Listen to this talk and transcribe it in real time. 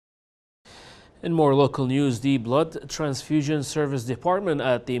In more local news, the Blood Transfusion Service Department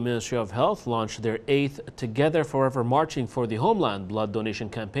at the Ministry of Health launched their 8th Together Forever Marching for the Homeland blood donation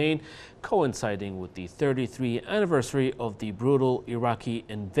campaign, coinciding with the 33th anniversary of the brutal Iraqi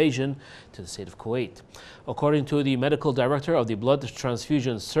invasion to the state of Kuwait. According to the medical director of the Blood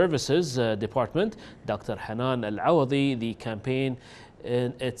Transfusion Services Department, Dr. Hanan Al-Awadi, the campaign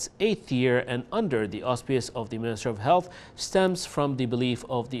in its 8th year and under the auspice of the Ministry of Health stems from the belief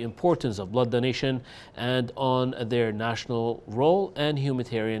of the importance of blood donation and on their national role and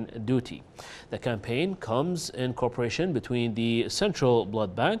humanitarian duty. The campaign comes in cooperation between the Central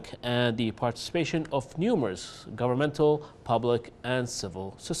Blood Bank and the participation of numerous governmental, public and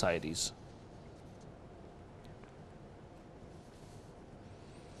civil societies.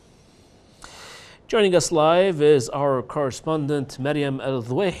 Joining us live is our correspondent Mariam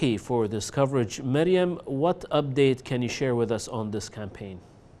Al-Dhwaihi for this coverage. Mariam, what update can you share with us on this campaign?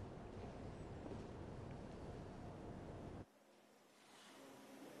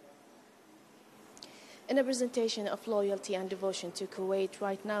 In a presentation of loyalty and devotion to Kuwait,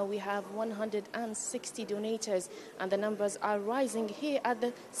 right now we have 160 donators and the numbers are rising here at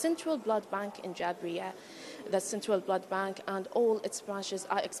the Central Blood Bank in Jabriya. The Central Blood Bank and all its branches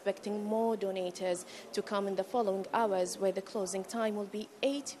are expecting more donators to come in the following hours, where the closing time will be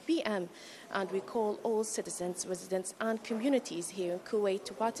 8 p.m. And we call all citizens, residents and communities here in Kuwait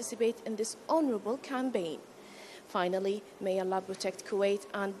to participate in this honorable campaign. Finally, may Allah protect Kuwait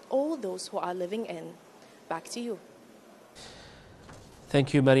and all those who are living in. Back to you.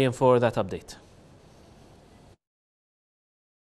 Thank you, Mariam, for that update.